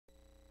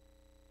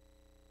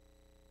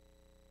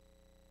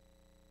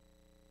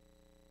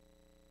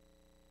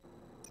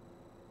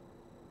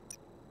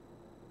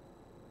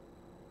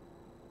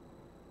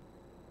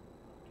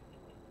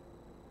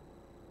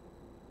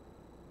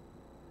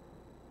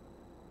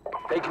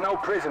Take no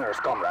prisoners,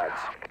 comrades.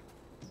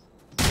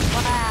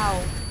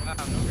 Wow. Wow,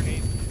 no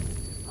grenades.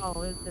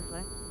 Oh, it's this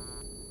way.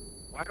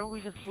 Why don't we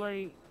just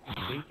play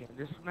Bacon?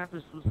 This map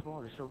is too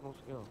small to show no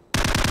skill.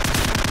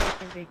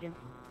 Bacon.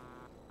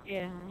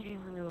 Yeah, he's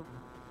a noob.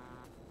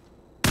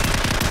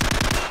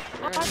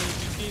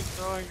 You keep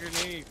throwing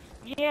grenades.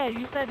 Yeah,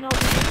 you said no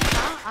grenades.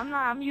 Huh?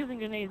 I'm using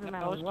grenades no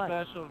matter No what.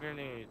 special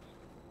grenades.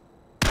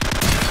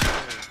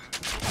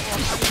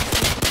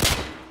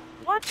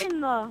 What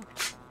in the?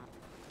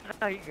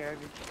 Oh, you got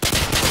me.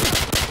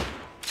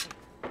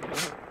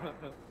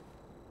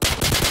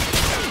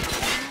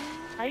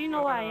 How do you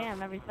know where I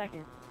am every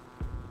second?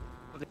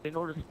 They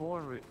know the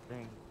spawn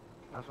thing.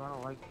 That's why I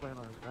don't like playing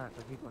on this map,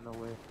 because people know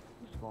where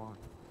to spawn.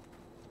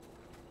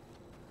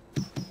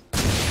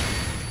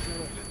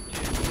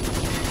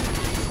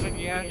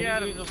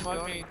 Yeah, use a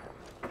fucking...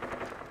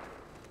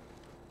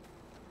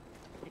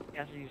 You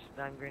have to use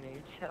stun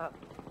grenades. Shut up.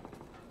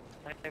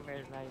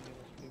 Nightmare's not even gonna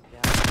scoop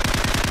down.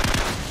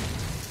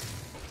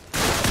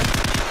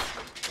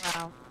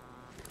 Wow.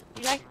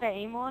 You like the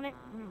aim on it?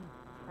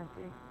 I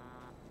see.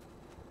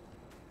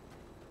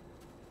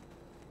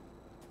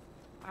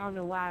 I don't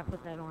know why I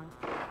put that on.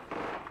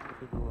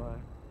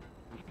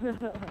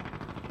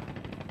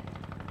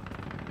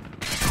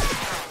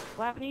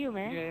 What happened to you,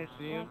 man? Yeah,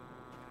 see him?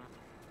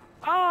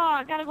 Oh,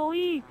 I gotta go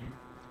eat.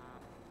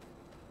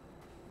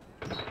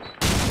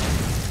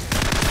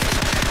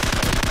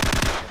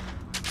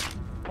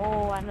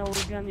 Oh, I know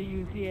what gun to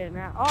use here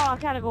now. Oh, I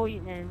gotta go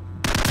eat, man.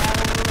 I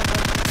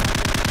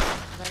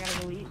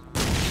gotta go eat.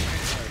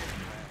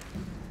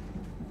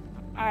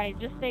 Alright,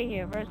 just stay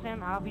here. First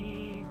time, I'll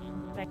be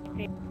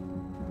spectating.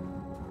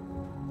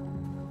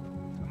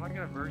 I'm not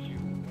gonna verse you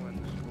when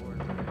the score.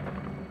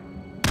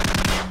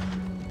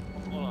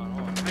 Hold on.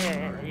 Oh,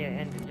 yeah,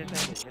 end it.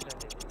 Just end it.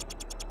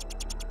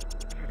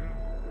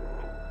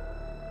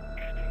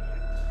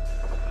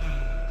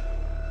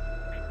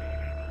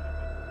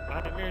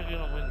 Nightmare's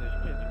gonna win this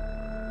pitch.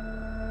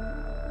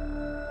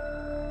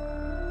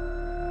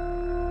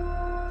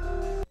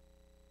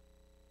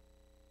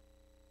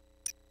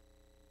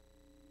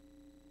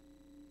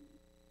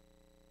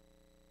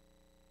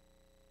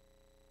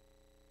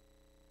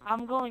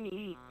 I'm going to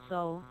eat,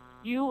 so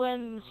you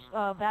and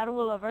Battle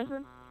will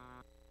versus?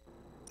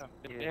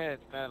 Yeah,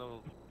 it's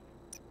battle.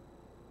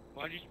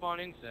 Why'd you spawn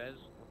in, Says?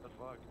 What the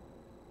fuck?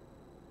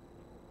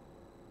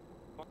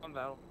 Come on,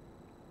 battle.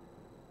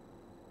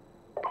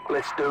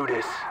 Let's do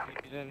this.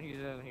 He's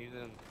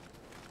in.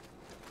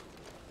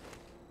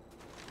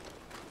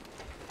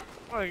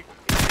 Wait,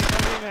 he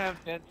doesn't even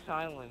have dead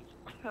silence.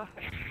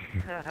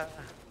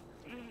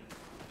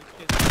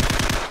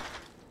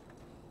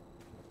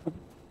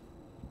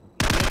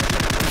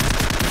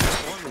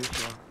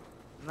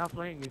 I'm not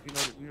playing if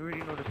you already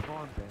know the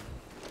spawn thing.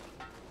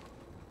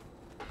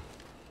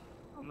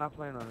 I'm not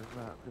playing on this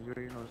map because you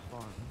already know the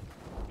spawn.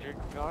 You're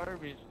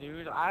garbage,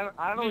 dude. I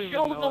don't even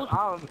show know. knows-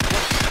 I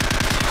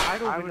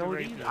don't even know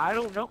these. I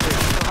don't know.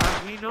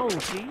 He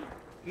knows, see?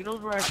 He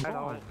knows where I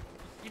spawn.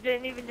 You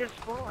didn't even just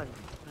spawn.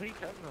 What are you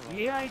talking about?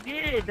 Yeah, I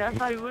did. That's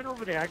how you went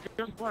over there. I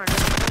just spawned. I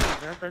never knew.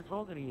 That's why I'm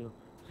talking to you.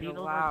 So You're you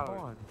know where I loud.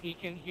 spawn. He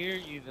can hear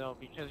you though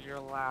because you're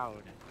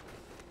loud.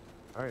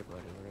 Alright,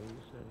 buddy. Whatever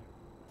you say.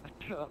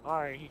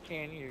 Alright, he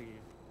can't hear you.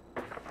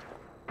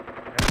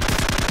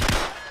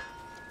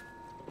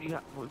 Yeah,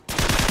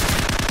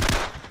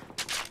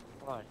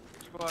 What?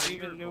 Squad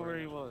even knew where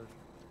he was.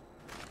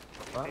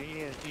 what?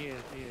 Yeah, he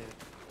is. He's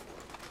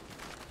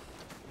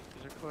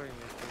recording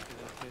this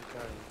because it's his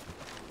guy.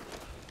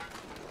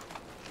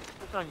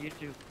 It's on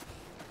YouTube.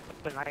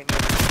 But nightmare.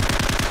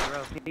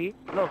 Bro, see?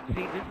 Look,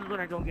 see, this is what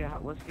I don't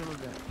get. What skill is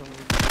that? So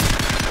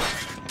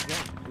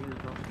again, see,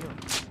 there's no skill.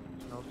 There's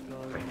no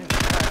skill right here.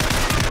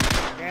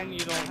 And you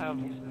don't have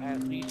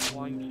at least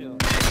one kill.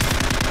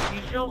 He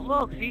shows,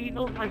 look, see, he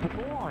knows my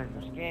spawn.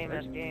 This game. He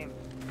knows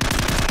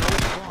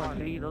spawn,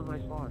 see, he knows my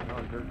spawn. No,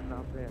 it's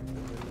not fair.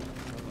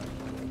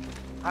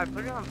 Alright,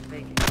 put it on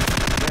Bacon.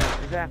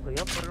 Yeah, exactly.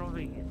 Yep, put it on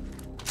vegan.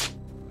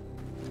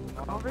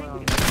 On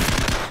Bacon.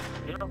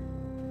 Yep.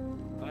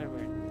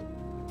 Nightmare.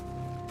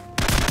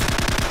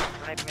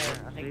 Nightmare.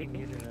 I think you can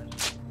do this.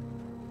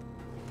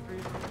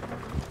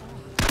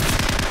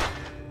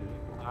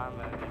 I'm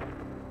at it.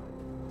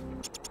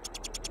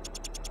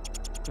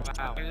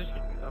 Wow. I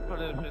put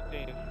it at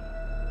 15.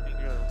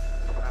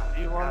 Wow.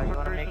 Do you want to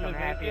make make him him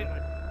happy?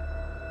 happy?